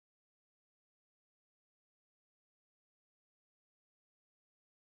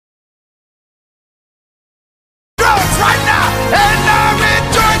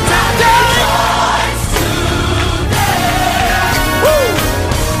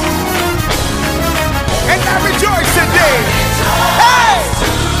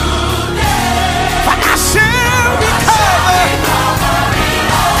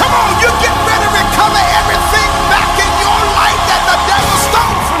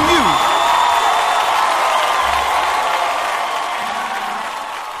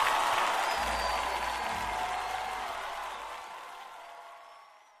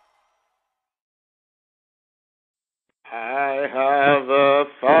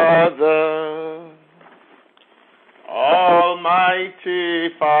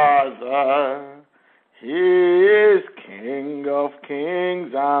mighty Father. He is King of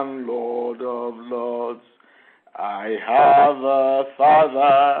kings and Lord of lords. I have a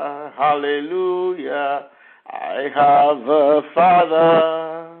Father, hallelujah. I have a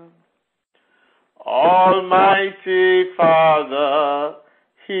Father, Almighty Father.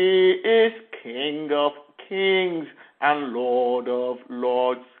 He is King of kings and Lord of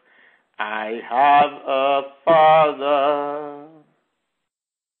lords. I have a Father.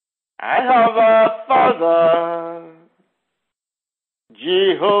 I have a Father,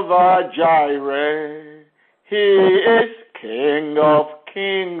 Jehovah Jireh. He is King of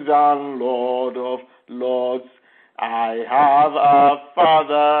kings and Lord of lords. I have a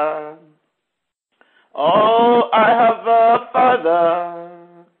Father. Oh, I have a Father,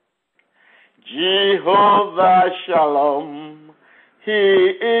 Jehovah Shalom. He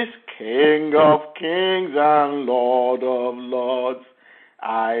is King of kings and Lord of lords.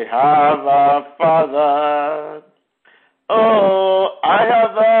 I have a Father. Oh, I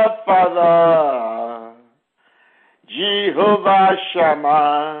have a Father, Jehovah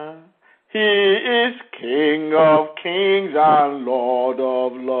Shammah. He is King of kings and Lord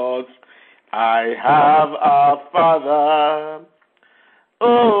of lords. I have a Father.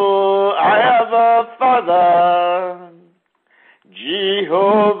 Oh, I have a Father,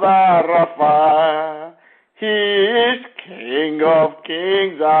 Jehovah Rapha. He is King of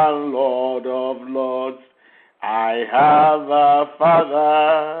kings and Lord of lords. I have a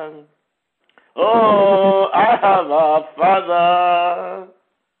Father. Oh, I have a Father,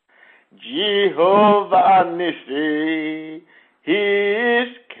 Jehovah Nissi. He is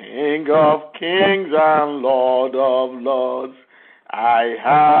King of kings and Lord of lords. I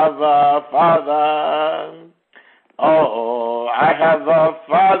have a Father. Oh, I have a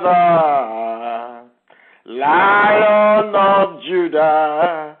Father, Lion of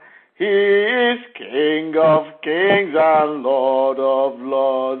Judah. He is King of kings and Lord of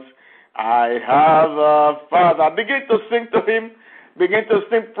lords. I have a Father. Begin to sing to him. Begin to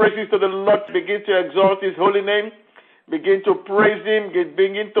sing praises to the Lord. Begin to exalt his holy name. Begin to praise him.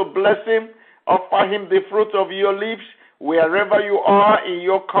 Begin to bless him. Offer him the fruit of your lips. Wherever you are, in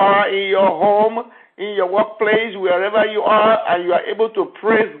your car, in your home, in your workplace, wherever you are, and you are able to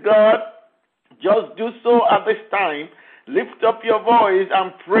praise God, just do so at this time. Lift up your voice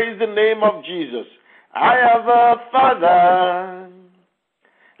and praise the name of Jesus. I have a Father,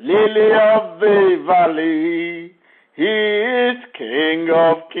 Lily of the Valley. He is King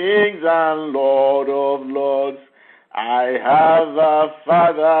of kings and Lord of lords. I have a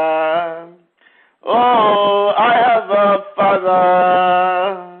Father. Oh, I have a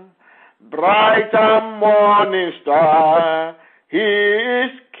Father, bright and morning star. He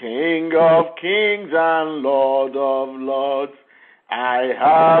is King of kings and Lord of lords. I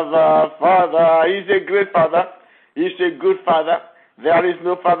have a Father. He's a great Father. He's a good Father. There is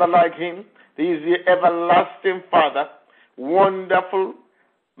no Father like him. He is the everlasting Father, wonderful,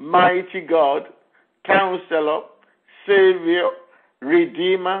 mighty God, Counselor, Savior,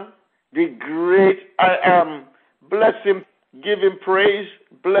 Redeemer, the great I am. Bless him, give him praise,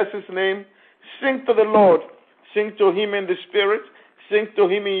 bless his name. Sing to the Lord, sing to him in the Spirit, sing to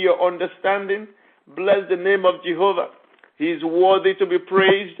him in your understanding. Bless the name of Jehovah. He is worthy to be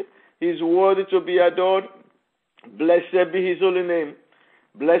praised, he is worthy to be adored. Blessed be his holy name.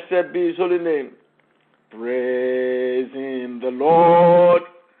 Blessed be his holy name. Praise him, the Lord.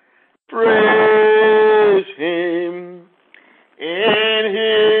 Praise him. In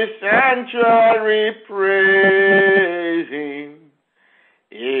his sanctuary, praise him.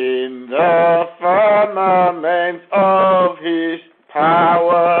 In the firmament of his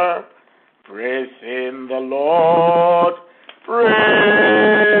power, praise him, the Lord.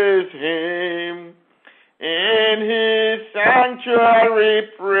 Praise him. In his sanctuary,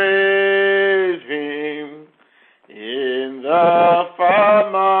 praise him. In the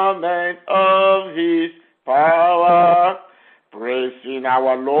firmament of his power, praising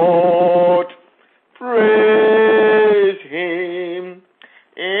our Lord, praise him.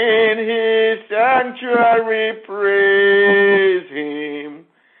 In his sanctuary, praise him.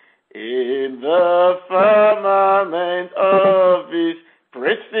 In the firmament of his,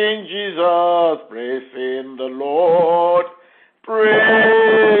 praising Jesus, praising the Lord,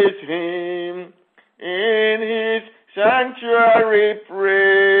 praise him. In his sanctuary,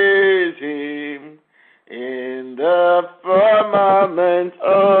 praise him. In the firmament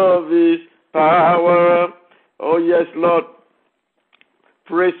of his power. Oh yes, Lord.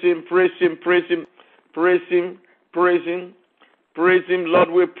 Praise him, praise him, praise him, praise him, praise him, praise him. Lord,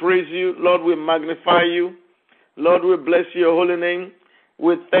 we praise you. Lord, we magnify you. Lord, we bless your holy name.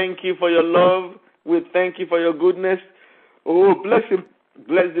 We thank you for your love. We thank you for your goodness. Oh, bless him.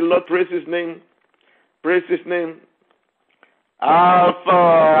 Bless the Lord. Praise his name. Praise his name.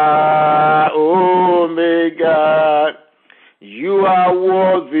 Alpha, Omega. You are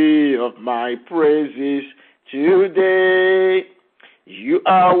worthy of my praises today. You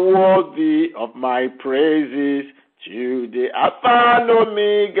are worthy of my praises today. Alpha and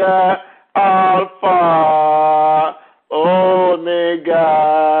Omega, Alpha,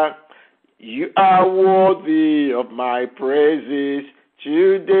 Omega. You are worthy of my praises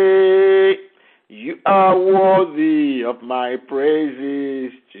today. You are worthy of my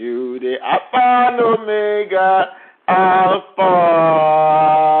praises today. Alpha and Omega, Alpha,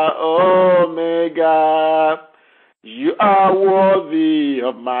 Omega. You are worthy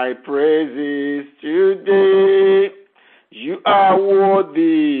of my praises today. You are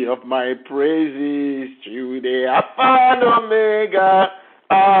worthy of my praises today. Alpha and Omega,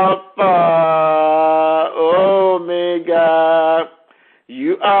 Alpha, Omega.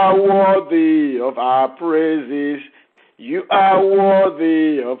 You are worthy of our praises. You are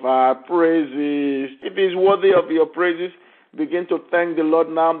worthy of our praises. If he's worthy of your praises, begin to thank the Lord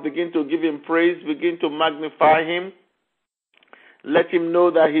now. Begin to give him praise. Begin to magnify him. Let him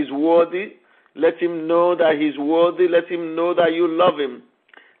know that he's worthy. Let him know that he's worthy. Let him know that you love him.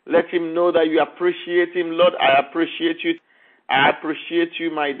 Let him know that you appreciate him. Lord, I appreciate you. I appreciate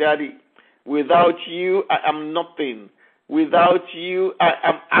you, my daddy. Without you, I am nothing. Without you, I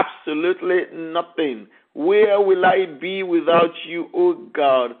am absolutely nothing. Where will I be without you, O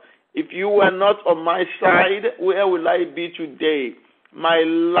God? If you were not on my side, where will I be today? My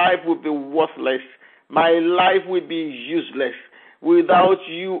life would be worthless. My life would be useless. Without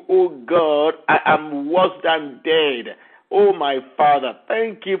you, O God, I am worse than dead. Oh, my Father,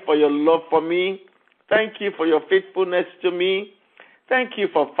 thank you for your love for me. Thank you for your faithfulness to me. Thank you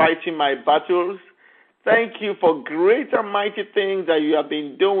for fighting my battles. Thank you for great and mighty things that you have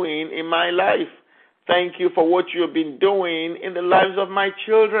been doing in my life. Thank you for what you have been doing in the lives of my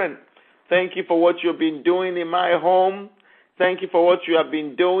children. Thank you for what you have been doing in my home. Thank you for what you have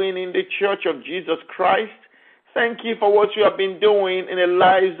been doing in the Church of Jesus Christ. Thank you for what you have been doing in the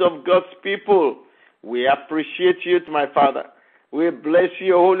lives of God's people. We appreciate you, my Father. We bless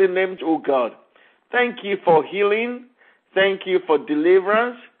your holy name, O God. Thank you for healing. Thank you for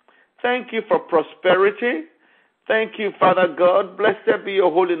deliverance. Thank you for prosperity. Thank you, Father God. Blessed be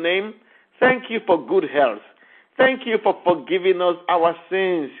your holy name. Thank you for good health. Thank you for forgiving us our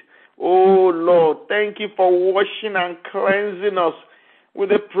sins. Oh, Lord, thank you for washing and cleansing us with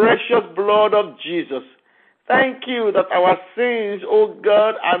the precious blood of Jesus. Thank you that our sins, oh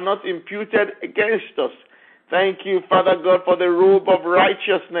God, are not imputed against us. Thank you, Father God, for the robe of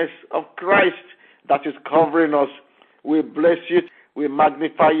righteousness of Christ that is covering us. We bless you. We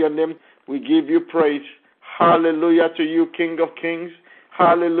magnify your name. We give you praise. Hallelujah to you, King of Kings.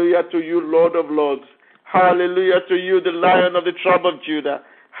 Hallelujah to you, Lord of Lords. Hallelujah to you, the Lion of the tribe of Judah.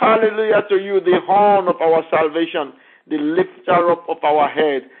 Hallelujah to you, the horn of our salvation, the lifter up of our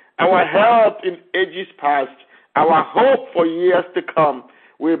head, our help in ages past, our hope for years to come.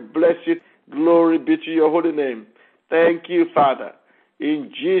 We bless you. Glory be to your holy name. Thank you, Father.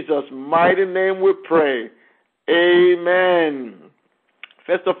 In Jesus' mighty name we pray. Amen.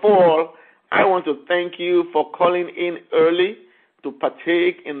 First of all, I want to thank you for calling in early to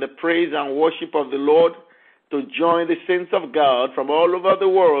partake in the praise and worship of the Lord, to join the saints of God from all over the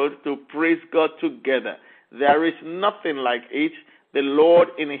world to praise God together. There is nothing like it. The Lord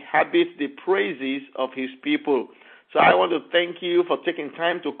inhabits the praises of his people. So I want to thank you for taking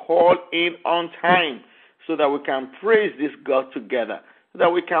time to call in on time so that we can praise this God together, so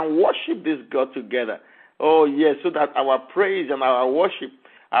that we can worship this God together. Oh, yes, so that our praise and our worship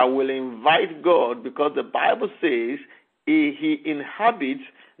will invite God, because the Bible says he inhabits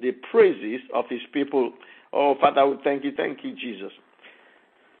the praises of his people. Oh, Father, we thank you. Thank you, Jesus.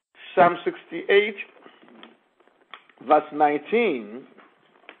 Psalm 68, verse 19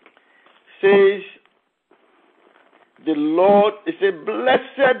 says, the Lord, it says,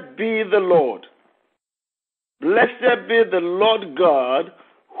 blessed be the Lord. Blessed be the Lord God,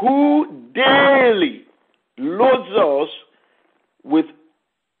 who daily loads us with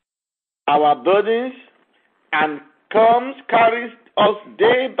our burdens and carries us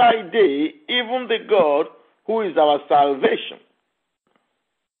day by day, even the God who is our salvation.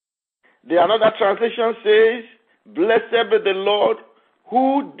 The another translation says, blessed be the Lord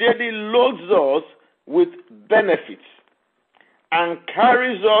who daily loads us with benefits and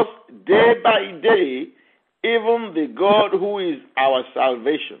carries us day by day, even the God who is our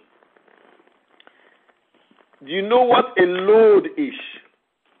salvation. Do you know what a load is?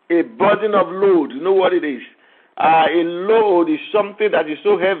 a burden of load. You know what it is? A load is something that is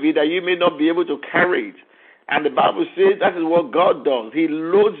so heavy that you may not be able to carry it. And the Bible says that is what God does. He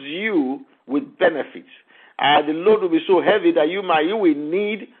loads you with benefits. The load will be so heavy that you will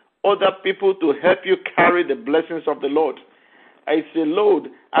need other people to help you carry the blessings of the Lord. It's a load.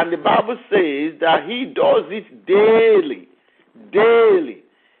 And the Bible says that he does it daily.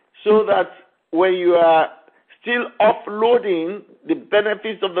 So that when you are still offloading the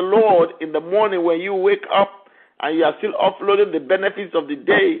benefits of the Lord in the morning when you wake up, and you are still offloading the benefits of the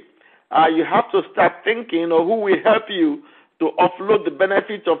day, you have to start thinking of who will help you to offload the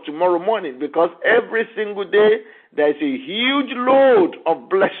benefits of tomorrow morning, because every single day there is a huge load of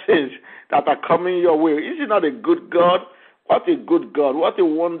blessings that are coming your way. Is he not a good God? What a good God. What a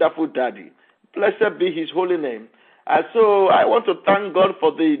wonderful daddy. Blessed be his holy name. So I want to thank God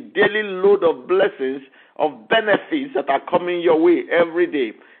for the daily load of blessings, of benefits that are coming your way every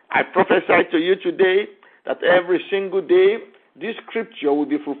day. I prophesy to you today that every single day this scripture will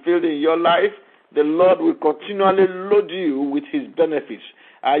be fulfilled in your life. The Lord will continually load you with his benefits.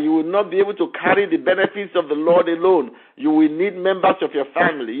 You will not be able to carry the benefits of the Lord alone. You will need members of your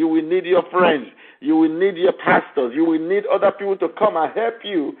family. You will need your friends. You will need your pastors. You will need other people to come and help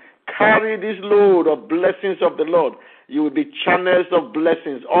you carry this load of blessings of the Lord. You will be channels of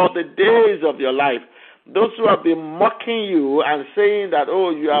blessings all the days of your life. Those who have been mocking you and saying that,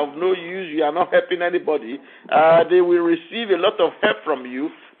 oh, you have no use, you are not helping anybody, they will receive a lot of help from you,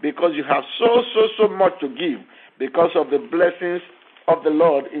 because you have so much to give because of the blessings of the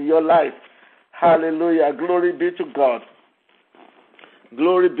Lord in your life. Hallelujah. Glory be to God.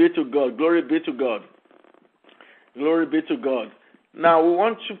 Glory be to God. Glory be to God. Glory be to God. Now we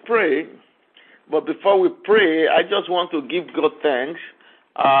want to pray, but before we pray, I just want to give God thanks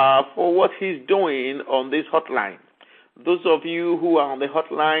for what he's doing on this hotline. Those of you who are on the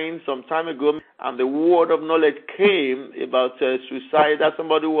hotline some time ago, and the word of knowledge came about suicide, that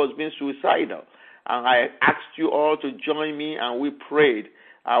somebody was being suicidal, and I asked you all to join me, and we prayed.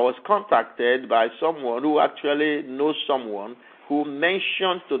 I was contacted by someone who actually knows someone who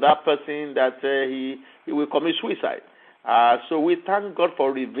mentioned to that person that he will commit suicide. So we thank God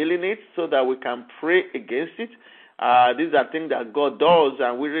for revealing it so that we can pray against it. These are things that God does,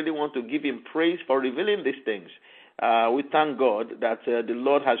 and we really want to give him praise for revealing these things. We thank God that the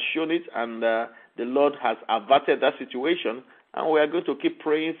Lord has shown it, and the Lord has averted that situation, and we are going to keep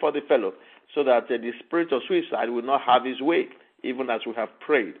praying for the fellow so that the spirit of suicide will not have his way, even as we have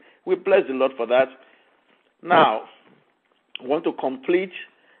prayed. We bless the Lord for that. Now, I want to complete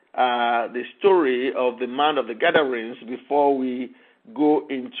the story of the man of the gatherings before we go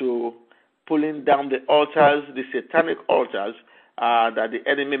into pulling down the altars, the satanic altars that the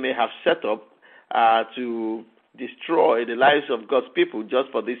enemy may have set up to destroy the lives of God's people just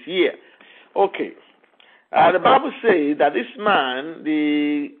for this year. Okay. The Bible says that this man,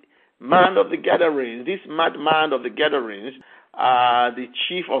 the man of the gatherings, this madman of the gatherings, the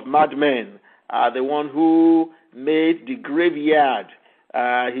chief of madmen, the one who made the graveyard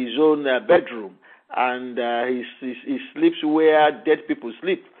his own bedroom, and he sleeps where dead people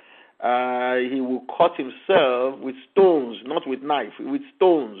sleep. He will cut himself with stones, not with knife, with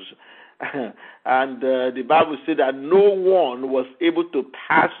stones. And the Bible said that no one was able to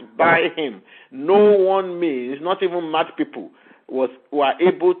pass by him. No one means, not even mad people, were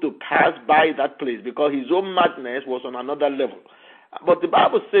able to pass by that place, because his own madness was on another level. But the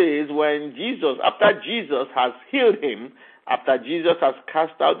Bible says when Jesus, after Jesus has healed him, after Jesus has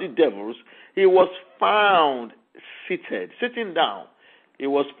cast out the devils, he was found sitting down. He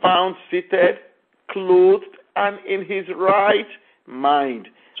was found seated, clothed, and in his right mind.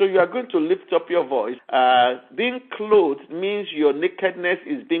 So you are going to lift up your voice. Being clothed means your nakedness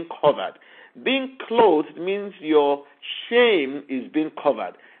is being covered. Being clothed means your shame is being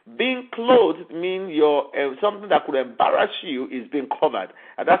covered. Being clothed means your something that could embarrass you is being covered.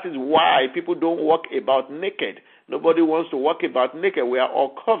 And that is why people don't walk about naked. Nobody wants to walk about naked. We are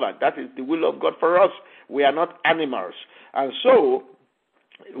all covered. That is the will of God for us. We are not animals. And so,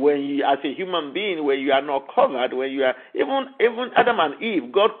 when you, as a human being, when you are not covered, when you are, even Adam and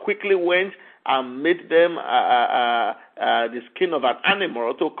Eve, God quickly went and made them the skin of an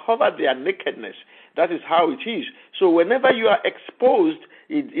animal to cover their nakedness. That is how it is. So whenever you are exposed,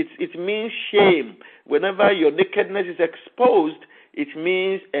 it means shame. Whenever your nakedness is exposed, it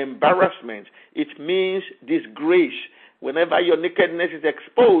means embarrassment. It means disgrace. Whenever your nakedness is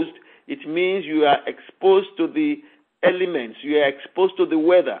exposed, it means you are exposed to the elements. You are exposed to the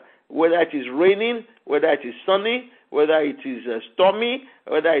weather, whether it is raining, whether it is sunny, whether it is stormy,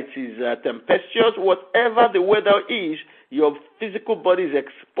 whether it is tempestuous, whatever the weather is, your physical body is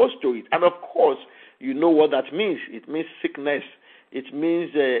exposed to it. And of course, you know what that means. It means sickness. It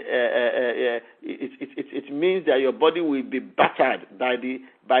means it means that your body will be battered by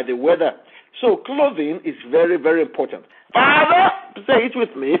the weather. So clothing is very, very important. Father, say it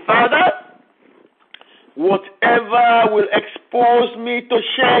with me. Father, whatever will expose me to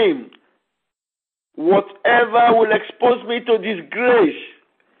shame, whatever will expose me to disgrace,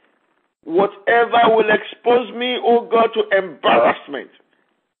 whatever will expose me, oh God, to embarrassment,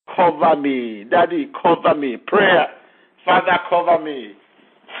 cover me. Daddy, cover me. Prayer. Father, cover me.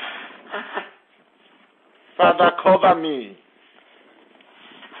 Father, cover me.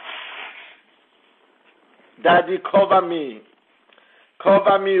 Daddy, cover me.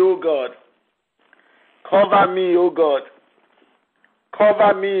 Cover me, oh God. Cover me, oh God.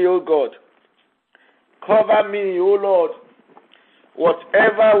 Cover me, oh God. Cover me, oh Lord.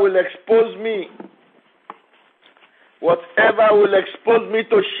 Whatever will expose me, whatever will expose me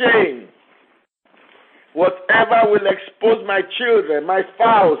to shame, whatever will expose my children, my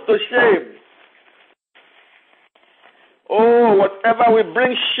spouse to shame, oh, whatever will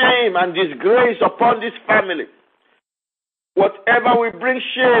bring shame and disgrace upon this family, whatever will bring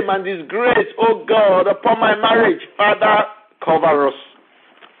shame and disgrace, oh God, upon my marriage, Father, cover us.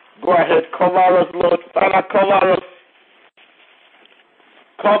 Go ahead, cover us, Lord. Father, cover us.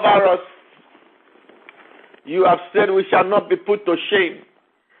 Cover us. You have said we shall not be put to shame.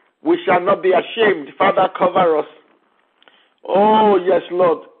 We shall not be ashamed. Father, cover us. Oh, yes,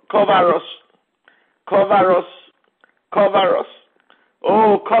 Lord. Cover us. Cover us. Cover us.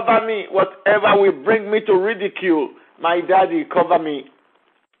 Oh, cover me. Whatever will bring me to ridicule, my daddy, cover me.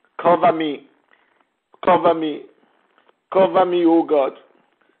 Cover me. Cover me. Cover me, oh God.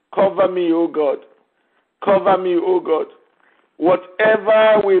 Cover me, oh God. Cover me, oh God.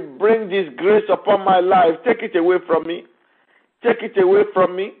 Whatever will bring disgrace upon my life, take it away from me. Take it away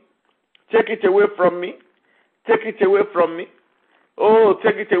from me. Take it away from me. Take it away from me. Oh,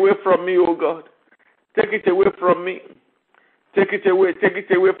 take it away from me, oh God. Take it away from me. Take it away. Take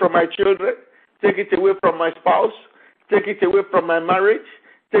it away from my children. Take it away from my spouse. Take it away from my marriage.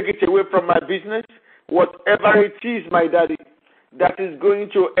 Take it away from my business. Whatever it is, my daddy, that is going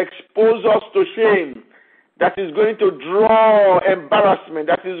to expose us to shame, that is going to draw embarrassment,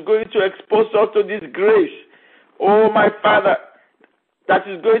 that is going to expose us to disgrace. Oh, my Father, that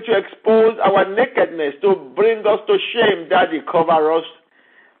is going to expose our nakedness, to bring us to shame. Daddy, cover us.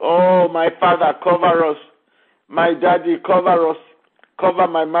 Oh, my Father, cover us. My Daddy, cover us. Cover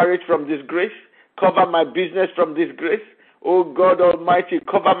my marriage from disgrace. Cover my business from disgrace. Oh, God Almighty,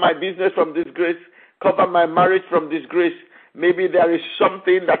 cover my business from disgrace. Cover my marriage from disgrace. Maybe there is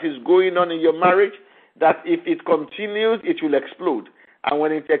something that is going on in your marriage that if it continues, it will explode. And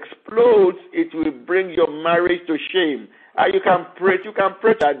when it explodes, it will bring your marriage to shame. You can pray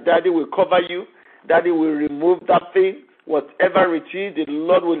that Daddy will cover you. Daddy will remove that thing. Whatever it is, the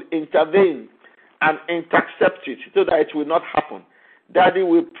Lord will intervene and intercept it so that it will not happen. Daddy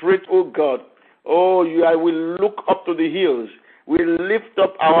will pray, oh God. Oh, I will look up to the hills. We lift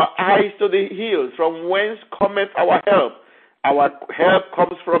up our eyes to the hills, from whence cometh our help. Our help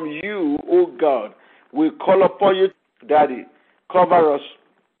comes from you, O God. We call upon you, Daddy. Cover us.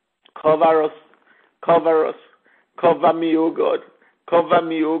 Cover us. Cover us. Cover me, O God. Cover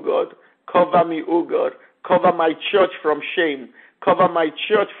me, O God. Cover me, O God. Cover my church from shame. Cover my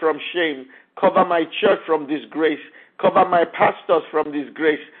church from shame. Cover my church from disgrace. Cover my pastors from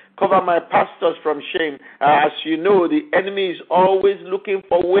disgrace. Cover my pastors from shame. As you know, the enemy is always looking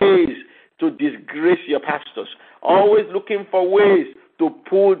for ways to disgrace your pastors, always looking for ways to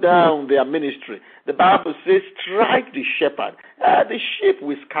pull down their ministry. The Bible says, strike the shepherd, the sheep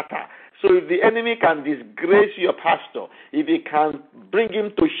will scatter. So if the enemy can disgrace your pastor, if he can bring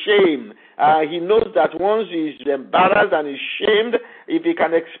him to shame, he knows that once he is embarrassed and is shamed, if he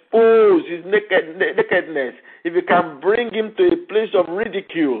can expose his nakedness, if he can bring him to a place of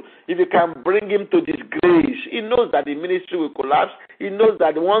ridicule, if he can bring him to disgrace, he knows that the ministry will collapse. He knows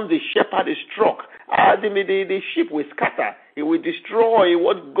that once the shepherd is struck, the sheep will scatter. He will destroy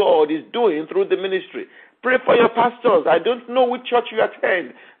what God is doing through the ministry. Pray for your pastors. I don't know which church you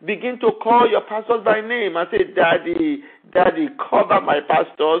attend. Begin to call your pastors by name and say, Daddy, Daddy, cover my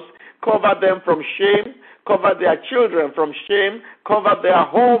pastors. Cover them from shame. Cover their children from shame. Cover their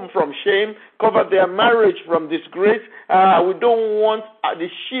home from shame. Cover their marriage from disgrace. We don't want the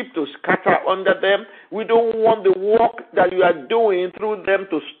sheep to scatter under them. We don't want the work that you are doing through them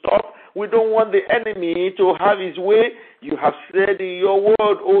to stop. We don't want the enemy to have his way. You have said in your word,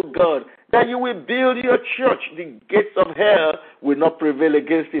 oh God, that you will build your church. The gates of hell will not prevail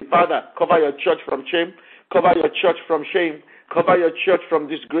against it. Father, cover your church from shame. Cover your church from shame. Cover your church from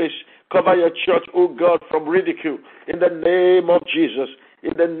disgrace. Cover your church, oh God, from ridicule. In the name of Jesus.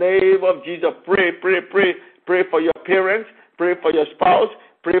 In the name of Jesus. Pray, pray, pray. Pray for your parents. Pray for your spouse.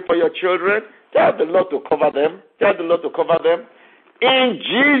 Pray for your children. Tell the Lord to cover them. Tell the Lord to cover them. In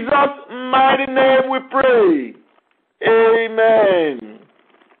Jesus' mighty name we pray. Amen.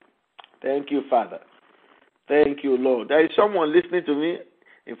 Thank you, Father. Thank you, Lord. There is someone listening to me.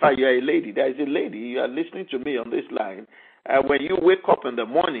 In fact, you are a lady. There is a lady. You are listening to me on this line. When you wake up in the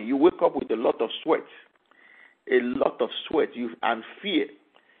morning, you wake up with a lot of sweat. A lot of sweat and fear.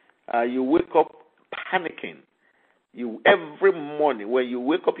 You wake up panicking. Every morning when you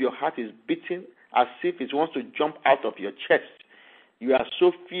wake up, your heart is beating as if it wants to jump out of your chest. You are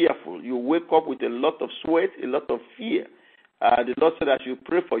so fearful. You wake up with a lot of sweat, a lot of fear. The Lord said I should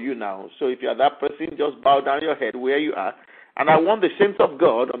pray for you now. So if you are that person, just bow down your head where you are. And I want the saints of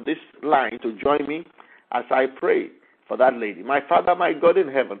God on this line to join me as I pray for that lady. My Father, my God in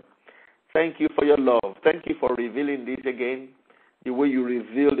heaven, thank you for your love. Thank you for revealing this again, the way you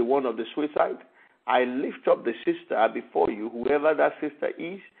revealed the one of the suicide. I lift up the sister before you, whoever that sister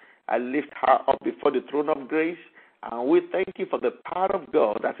is. I lift her up before the throne of grace. And we thank you for the power of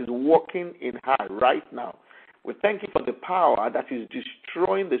God that is working in her right now. We thank you for the power that is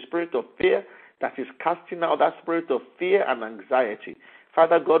destroying the spirit of fear, that is casting out that spirit of fear and anxiety.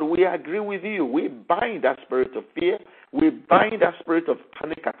 Father God, we agree with you. We bind that spirit of fear. We bind that spirit of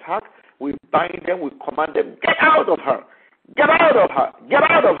panic attack. We bind them. We command them, get out of her. Get out of her. Get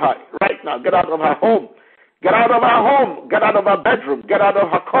out of her right now. Get out of her home. Get out of her home. Get out of her bedroom. Get out of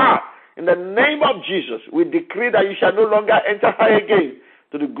her car. In the name of Jesus, we decree that you shall no longer enter her again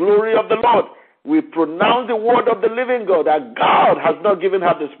to the glory of the Lord. We pronounce the word of the living God that God has not given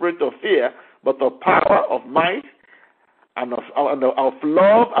her the spirit of fear, but of power, of might, and of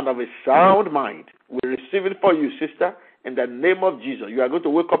love, and of a sound mind. We receive it for you, sister, in the name of Jesus. You are going to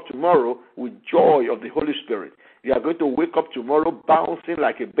wake up tomorrow with joy of the Holy Spirit. You are going to wake up tomorrow bouncing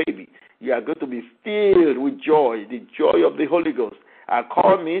like a baby. You are going to be filled with joy, the joy of the Holy Ghost.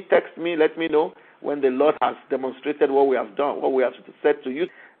 Call me, text me, let me know when the Lord has demonstrated what we have done, what we have said to you.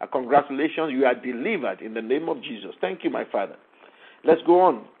 Congratulations, you are delivered in the name of Jesus. Thank you, my Father. Let's go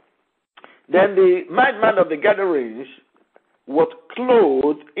on. Then the madman of the Gadarenes was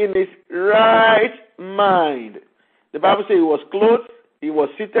clothed in his right mind. The Bible says he was clothed, he was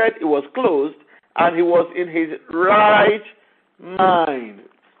seated, he was clothed, and he was in his right mind.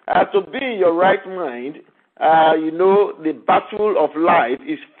 To be in your right mind, the battle of life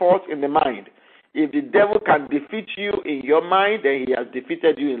is fought in the mind. If the devil can defeat you in your mind, then he has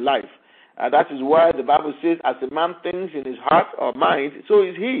defeated you in life. That is why the Bible says, as a man thinks in his heart or mind, so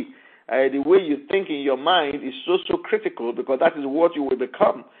is he. The way you think in your mind is so critical, because that is what you will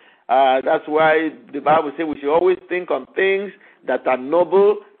become. That's why the Bible says we should always think on things that are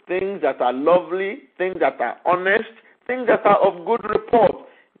noble, things that are lovely, things that are honest, things that are of good report,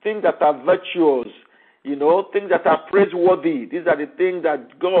 things that are virtuous. Things that are praiseworthy. These are the things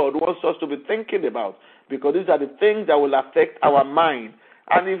that God wants us to be thinking about, because these are the things that will affect our mind.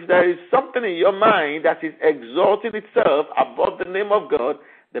 And if there is something in your mind that is exalting itself above the name of God,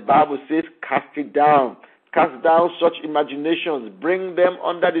 the Bible says, cast it down. Cast down such imaginations. Bring them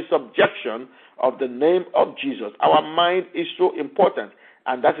under the subjection of the name of Jesus. Our mind is so important,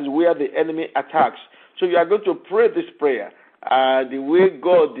 and that is where the enemy attacks. So you are going to pray this prayer. The way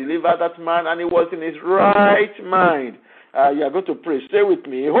God delivered that man, and he was in his right mind. You are going to pray. Stay with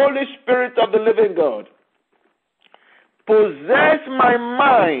me. Holy Spirit of the living God, possess my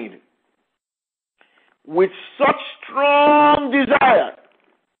mind with such strong desire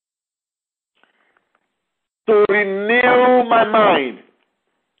to renew my mind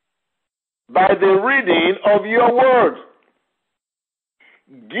by the reading of your word.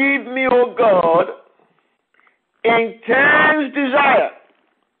 Give me, O God, intense desire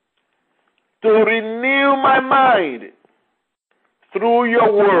to renew my mind through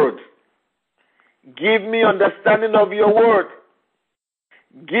your word. Give me understanding of your word.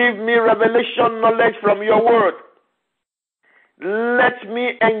 Give me revelation knowledge from your word. Let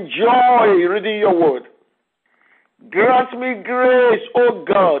me enjoy reading your word. Grant me grace, O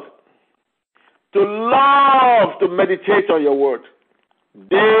God, to love to meditate on your word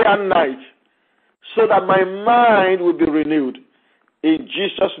day and night, so that my mind will be renewed. In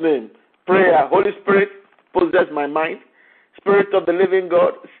Jesus' name, prayer. Holy Spirit, possess my mind. Spirit of the living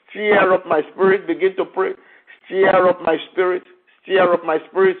God, stir up my spirit. Begin to pray. Stir up my spirit. Stir up my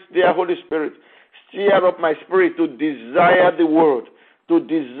spirit. Dear Holy Spirit, stir up my spirit to desire the word, to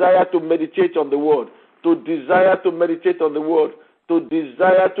desire to meditate on the word, to desire to meditate on the word, to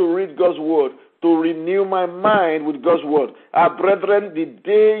desire to read God's word, to renew my mind with God's word. Brethren, the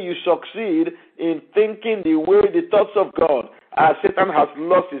day you succeed in thinking the thoughts of God, Satan has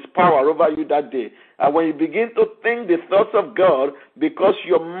lost his power over you that day. And when you begin to think the thoughts of God, because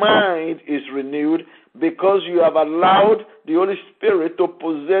your mind is renewed, because you have allowed the Holy Spirit to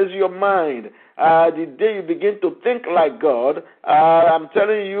possess your mind, the day you begin to think like God, I'm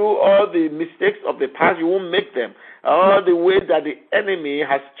telling you, all the mistakes of the past, you won't make them. All the way that the enemy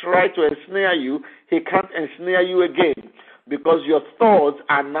has tried to ensnare you, he can't ensnare you again. Because your thoughts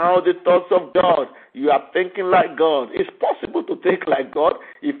are now the thoughts of God. You are thinking like God. It's possible to think like God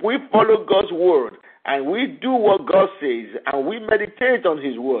if we follow God's word and we do what God says and we meditate on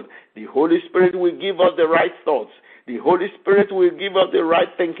his word. The Holy Spirit will give us the right thoughts. The Holy Spirit will give us the right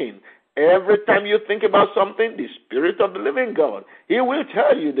thinking. Every time you think about something, the Spirit of the living God, he will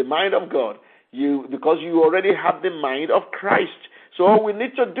tell you the mind of God. Because you already have the mind of Christ. So all we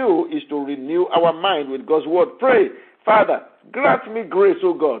need to do is to renew our mind with God's word. Pray, Father, grant me grace,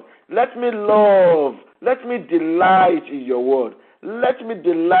 O God. Let me love. Let me delight in your word. Let me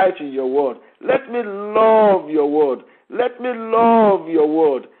delight in your word. Let me love your word. Let me love your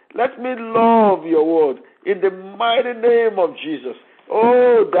word. Let me love your word. In the mighty name of Jesus.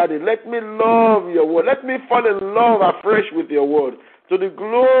 Oh, Daddy, let me love your word. Let me fall in love afresh with your word. To the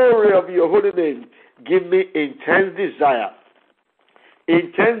glory of your holy name, give me intense desire.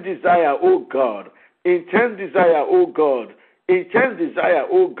 Intense desire, O God. Intense desire, O God. Intense desire,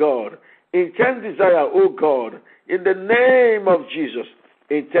 O God. Intense desire, O God. In the name of Jesus.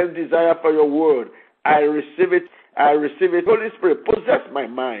 Intense desire for your word. I receive it. I receive it. Holy Spirit, possess my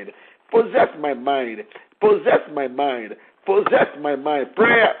mind. Possess my mind. Possess my mind. Possess my mind.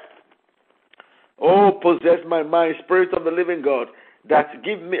 Prayer. Oh, possess my mind, Spirit of the living God. That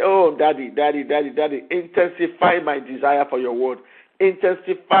give me, oh, Daddy, intensify my desire for your word.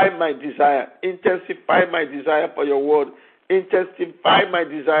 Intensify my desire. Intensify my desire for your word. Intensify my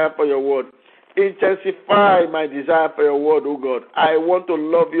desire for your word. Intensify my desire for your word, oh God. I want to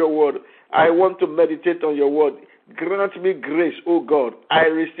love your word. I want to meditate on your word. Grant me grace, oh God. I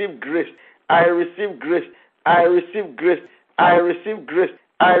receive grace. I receive grace. I receive grace. I receive grace.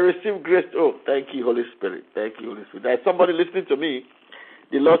 I receive grace. Oh, thank you, Holy Spirit. Thank you, Holy Spirit. There's somebody listening to me.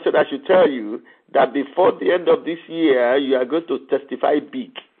 The Lord said I should tell you that before the end of this year, you are going to testify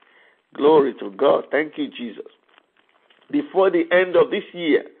big. Glory to God. Thank you, Jesus. Before the end of this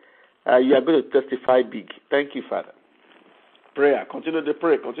year, you are going to testify big. Thank you, Father. Prayer. Continue to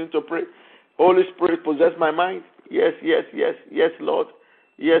pray. Continue to pray. Holy Spirit, possess my mind. Yes, yes, yes. Yes, Lord.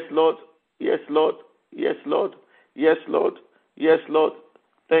 Yes, Lord. Yes, Lord. Yes, Lord. Yes, Lord. Yes, Lord.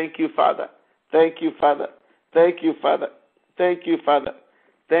 Thank you, Father. Thank you, Father. Thank you, Father. Thank you, Father.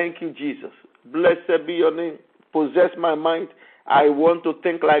 Thank you, Jesus. Blessed be your name. Possess my mind. I want to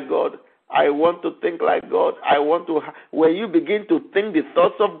think like God. I want to think like God. I want to. When you begin to think the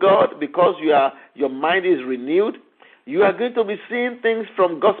thoughts of God, because your mind is renewed, you are going to be seeing things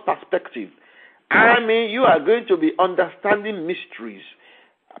from God's perspective. I mean, you are going to be understanding mysteries.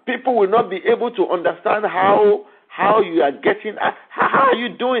 People will not be able to understand how you are getting. How are you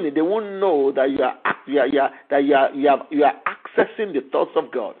doing it? They won't know that you are accessing the thoughts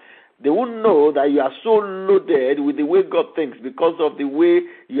of God. They won't know that you are so loaded with the way God thinks because of the way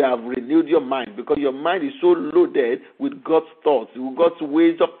you have renewed your mind. Because your mind is so loaded with God's thoughts, with God's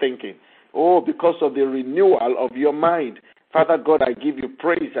ways of thinking. Oh, because of the renewal of your mind. Father God, I give you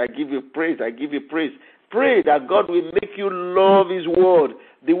praise. I give you praise. I give you praise. Pray that God will make you love his word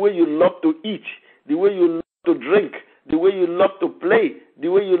the way you love to eat, the way you love to drink, the way you love to play, the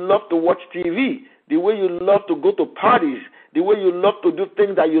way you love to watch TV, the way you love to go to parties, the way you love to do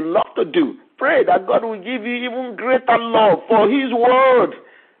things that you love to do. Pray that God will give you even greater love for his word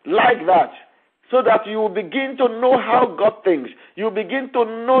like that, so that you will begin to know how God thinks. You begin to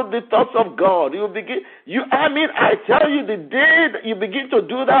know the thoughts of God. I tell you, the day that you begin to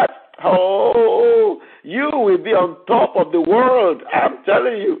do that, you will be on top of the world. I'm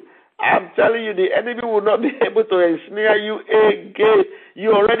telling you, the enemy will not be able to ensnare you again.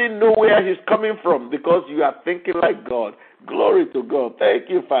 You already know where he's coming from because you are thinking like God. Glory to God. Thank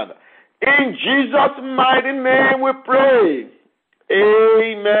you, Father. In Jesus' mighty name we pray.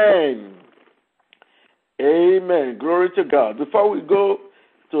 Amen. Amen. Glory to God. Before we go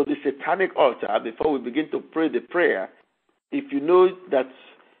to the satanic altar, before we begin to pray the prayer, if you know that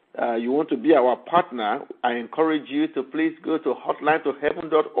you want to be our partner, I encourage you to please go to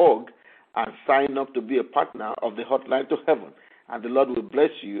hotlinetoheaven.org and sign up to be a partner of the Hotline to Heaven. And the Lord will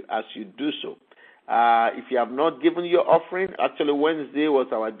bless you as you do so. If you have not given your offering, actually Wednesday was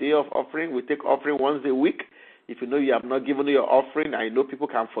our day of offering. We take offering once a week. If you know you have not given your offering, I know people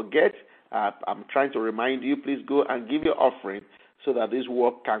can forget. I'm trying to remind you, please go and give your offering so that this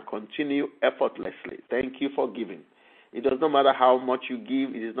work can continue effortlessly. Thank you for giving. It does not matter how much you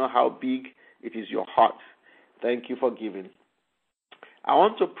give. It is not how big. It is your heart. Thank you for giving. I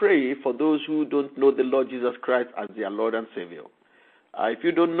want to pray for those who don't know the Lord Jesus Christ as their Lord and Savior. If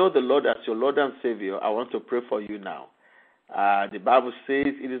you don't know the Lord as your Lord and Savior, I want to pray for you now. The Bible says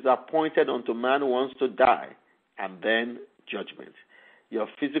it is appointed unto man once to die, and then judgment. Your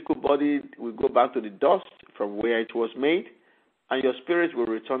physical body will go back to the dust from where it was made, and your spirit will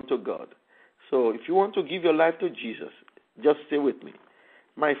return to God. So if you want to give your life to Jesus, just stay with me.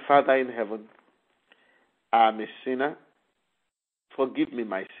 My Father in heaven, I am a sinner. Forgive me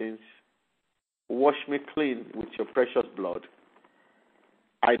my sins. Wash me clean with your precious blood.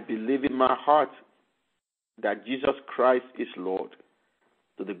 I believe in my heart that Jesus Christ is Lord,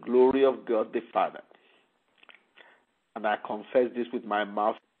 to the glory of God the Father. And I confess this with my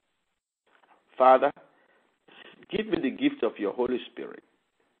mouth. Father, give me the gift of your Holy Spirit.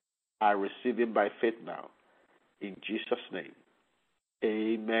 I receive him by faith now. In Jesus' name.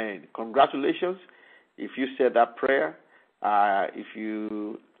 Amen. Congratulations. If you said that prayer, if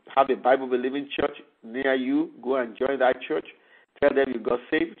you have a Bible-believing church near you, go and join that church. Tell them you got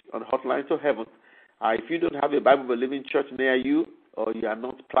saved on Hotline to Heaven. If you don't have a Bible-believing church near you, or you are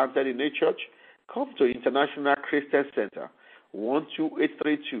not planted in a church, come to International Christian Center,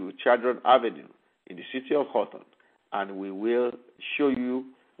 12832 Chadron Avenue in the city of Houghton, and we will show you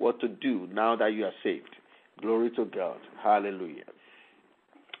what to do now that you are saved. Glory to God. Hallelujah.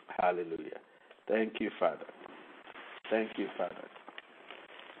 Hallelujah. Thank you, Father. Thank you, Father.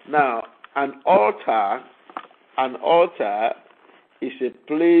 Now, an altar is a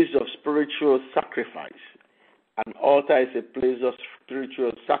place of spiritual sacrifice. An altar is a place of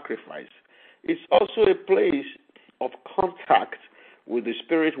spiritual sacrifice. It's also a place of contact with the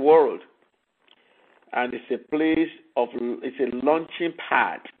spirit world. And it's a launching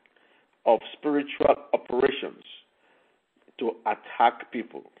pad of spiritual operations to attack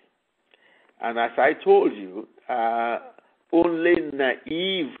people. And as I told you, only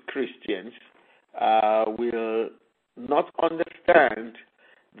naive Christians will not understand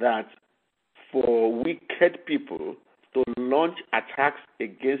that for wicked people to launch attacks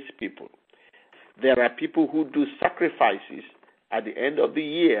against people. There are people who do sacrifices at the end of the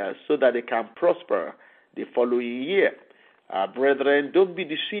year so that they can prosper the following year. Brethren, don't be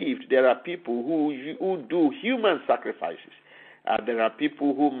deceived. There are people who do human sacrifices. There are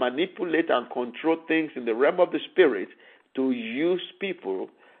people who manipulate and control things in the realm of the spirit to use people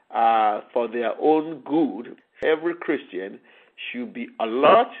for their own good. Every Christian should be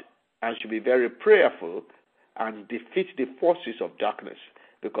alert and should be very prayerful and defeat the forces of darkness,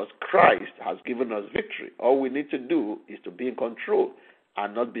 because Christ has given us victory. All we need to do is to be in control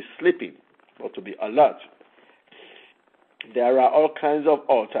and not be sleeping, but to be alert. There are all kinds of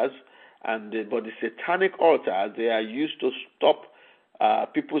altars, but the satanic altars, they are used to stop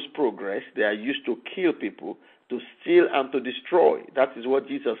people's progress. They are used to kill people, to steal and to destroy. That is what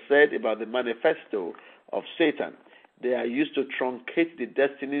Jesus said about the manifesto of Satan. They are used to truncate the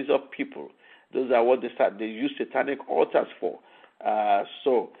destinies of people. Those are what they use satanic altars for.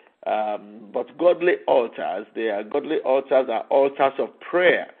 But godly altars, godly altars are altars of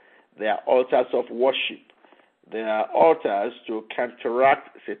prayer. They are altars of worship. They are altars to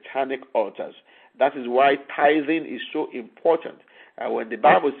counteract satanic altars. That is why tithing is so important. When the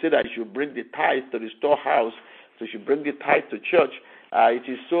Bible said that you should bring the tithe to the storehouse, so you should bring the tithe to church, it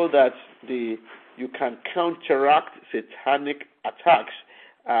is so that you can counteract satanic attacks,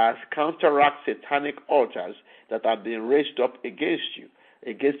 counteract satanic altars that are being raised up against you,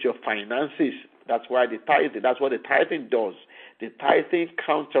 against your finances. That's why that's what the tithing does. The tithing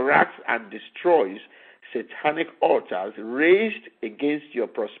counteracts and destroys satanic altars raised against your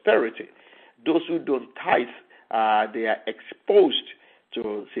prosperity. Those who don't tithe, they are exposed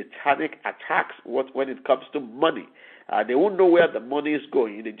to satanic attacks when it comes to money. They won't know where the money is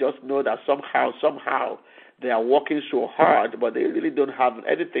going. They just know that somehow they are working so hard, but they really don't have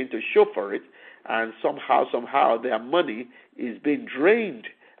anything to show for it. And somehow their money is being drained.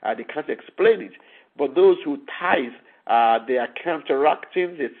 They can't explain it. But those who tithe, they are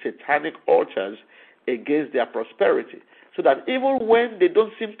counteracting the satanic altars against their prosperity. So that even when they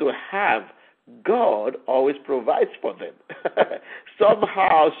don't seem to have, God always provides for them.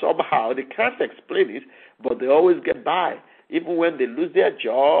 somehow, they can't explain it, but they always get by. Even when they lose their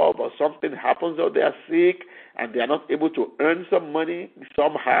job or something happens or they are sick and they are not able to earn some money,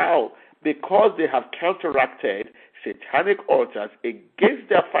 somehow because they have counteracted satanic altars against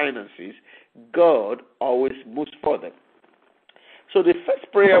their finances, God always moves for them. So the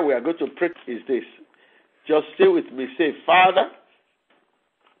first prayer we are going to pray is this. Just say with me, say, Father,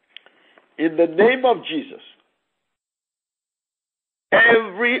 in the name of Jesus,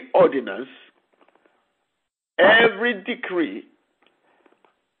 every ordinance, every decree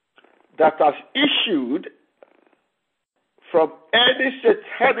that has issued from any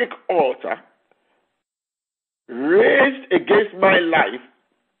satanic altar raised against my life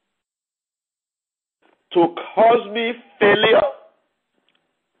to cause me failure,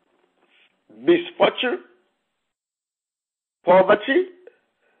 misfortune, poverty,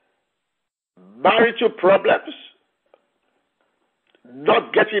 marital problems,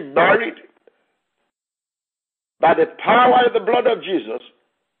 not getting married, by the power of the blood of Jesus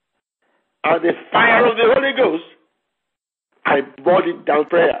and the fire of the Holy Ghost, I burn it down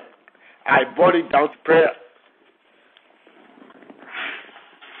prayer. I burn it down prayer.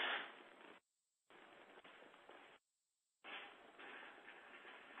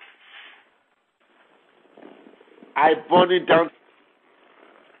 I burn it down.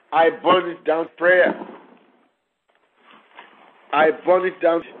 I burn it down prayer. I burn it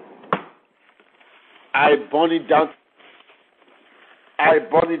down. I burn it down. I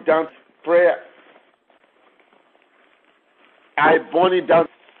burn it down prayer. I burn it down.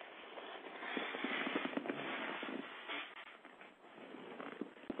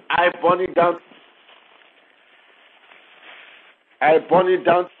 I burn it down. I burn it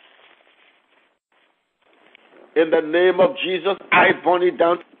down. In the name of Jesus, I burn it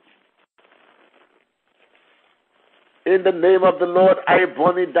down. In the name of the Lord, I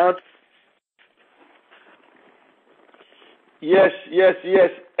burn it down. Yes, yes, yes.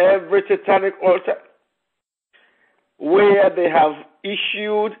 Every satanic altar where they have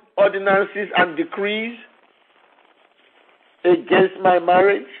issued ordinances and decrees against my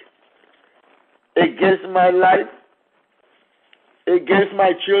marriage, against my life, against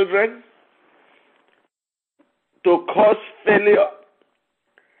my children, to cause failure,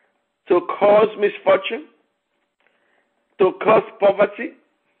 to cause misfortune, to cause poverty,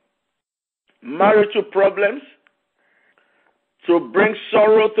 marital problems, to bring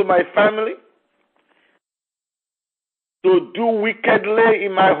sorrow to my family, to do wickedly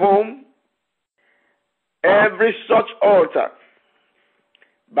in my home, every such altar,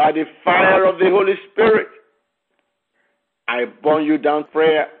 by the fire of the Holy Spirit, I burn you down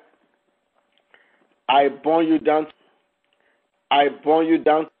prayer. I burn you down. I burn you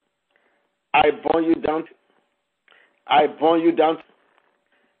down. I burn you down. I burn you down.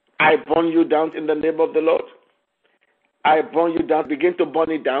 I burn you down in the name of the Lord. I burn you down. Begin to burn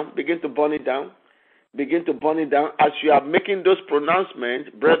it down. Begin to burn it down. Begin to burn it down. As you are making those pronouncements,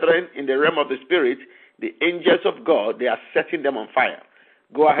 brethren, in the realm of the Spirit, the angels of God, they are setting them on fire.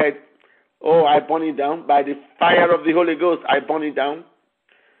 Go ahead. Oh, I burn it down. By the fire of the Holy Ghost, I burn it down.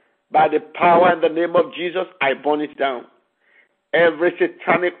 By the power in the name of Jesus, I burn it down. Every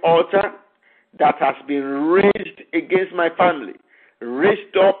satanic altar that has been raised against my family,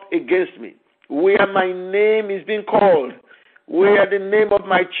 raised up against me, where my name is being called, where the name of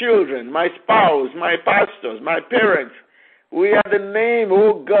my children, my spouse, my pastors, my parents, where the name,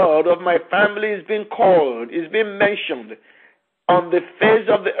 oh God, of my family is being called, is being mentioned on the face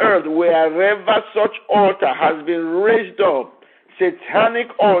of the earth, wherever such altar has been raised up, satanic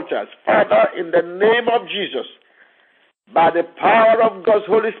altars, Father, in the name of Jesus, by the power of God's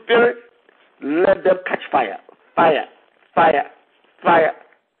Holy Spirit, let them catch fire. Fire, fire, fire,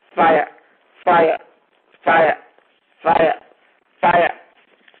 fire, fire, fire, fire, fire,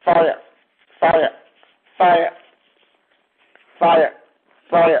 fire, fire, fire, fire,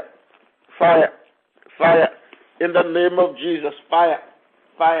 fire, fire, fire, in the name of Jesus, fire,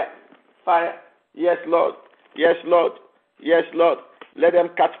 fire, fire. Yes, Lord. Yes, Lord. Yes, Lord. Let them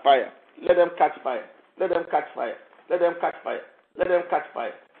catch fire. Let them catch fire. Let them catch fire. Let them catch fire. Let them catch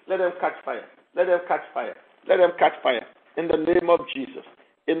fire. Let them catch fire. Let them catch fire. Let them catch fire. In the name of Jesus.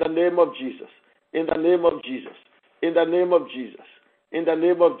 In the name of Jesus. In the name of Jesus. In the name of Jesus. In the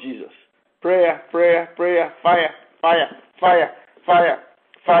name of Jesus. Prayer, prayer, prayer. Fire, fire, fire, fire,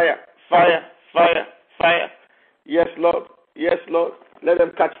 fire, fire, fire, fire. Yes, Lord. Yes, Lord. Let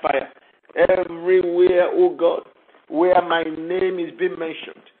them catch fire. Everywhere, oh God, where my name is being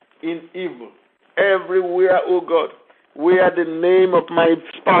mentioned in evil. Everywhere, oh God, where the name of my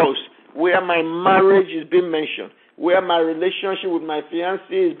spouse, where my marriage is being mentioned, where my relationship with my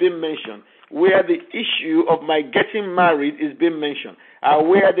fiancé is being mentioned, where the issue of my getting married is being mentioned.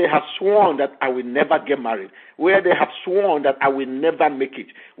 where they have sworn that I will never get married, where they have sworn that I will never make it,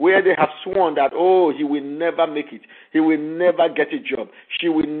 where they have sworn that, oh, he will never make it, he will never get a job, she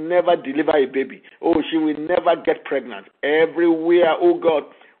will never deliver a baby, oh, she will never get pregnant. Everywhere, oh God,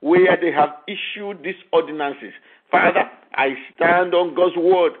 where they have issued these ordinances, Father, I stand on God's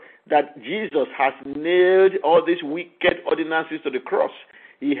word that Jesus has nailed all these wicked ordinances to the cross.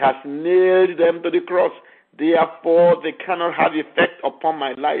 He has nailed them to the cross. Therefore, they cannot have effect upon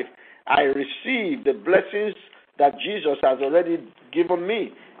my life. I receive the blessings that Jesus has already given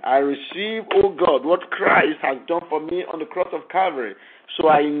me. I receive, oh God, what Christ has done for me on the cross of Calvary. So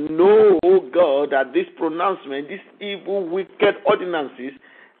I know, oh God, that this pronouncement, these evil, wicked ordinances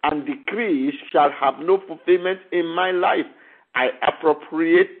and decrees shall have no fulfillment in my life. I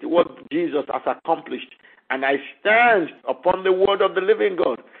appropriate what Jesus has accomplished, and I stand upon the word of the living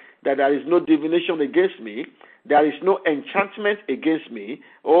God, that there is no divination against me, there is no enchantment against me.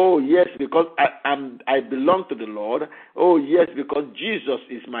 Oh yes, because I belong to the Lord. Oh yes, because Jesus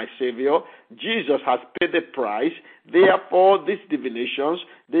is my Savior. Jesus has paid the price. Therefore, these divinations,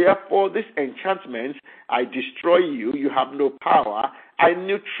 therefore these enchantments, I destroy you. You have no power. I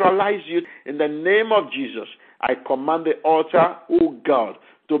neutralize you in the name of Jesus. I command the altar, oh God,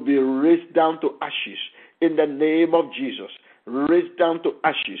 to be raised down to ashes in the name of Jesus. Raised down to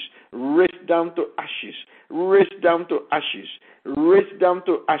ashes, raised down to ashes, raised down to ashes, raised down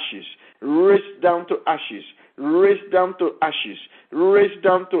to ashes, raised down to ashes, raised down to ashes, raised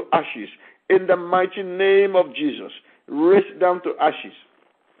down to ashes, in the mighty name of Jesus. Raised down to ashes.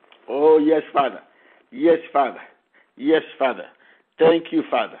 Oh, yes, Father. Yes, Father. Yes, Father. Thank you,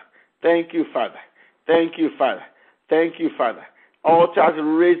 Father. Thank you, Father. Thank you, Father. Thank you, Father. Altars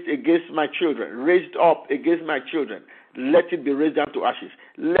raised against my children, raised up against my children, let it be raised down to ashes.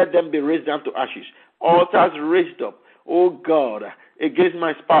 Let them be raised down to ashes. Altars raised up, oh God, against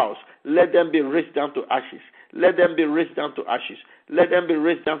my spouse, let them be raised down to ashes. Let them be raised down to ashes. Let them be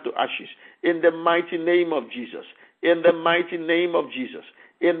raised down to ashes. In the mighty name of Jesus. In the mighty name of Jesus.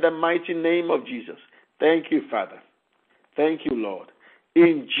 In the mighty name of Jesus. Thank you, Father. Thank you, Lord.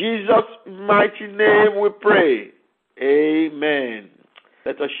 In Jesus' mighty name we pray. Amen.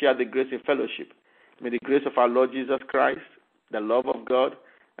 Let us share the grace in fellowship. May the grace of our Lord Jesus Christ, the love of God,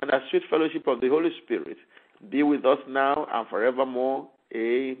 and the sweet fellowship of the Holy Spirit be with us now and forevermore.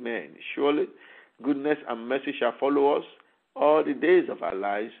 Amen. Surely, goodness and mercy shall follow us all the days of our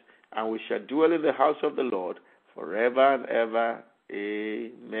lives, and we shall dwell in the house of the Lord forever and ever.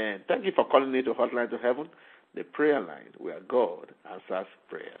 Amen. Thank you for calling me to Hotline to Heaven, the prayer line where God answers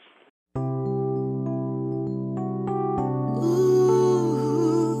prayers.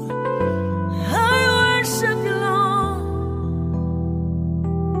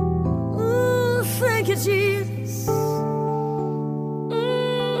 Thank you, Jesus.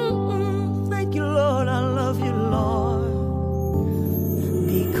 Thank you, Lord. I love you, Lord.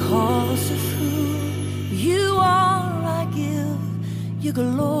 Because of who you are, I give you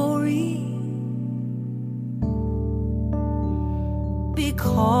glory.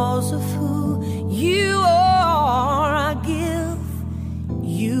 Because of who you are,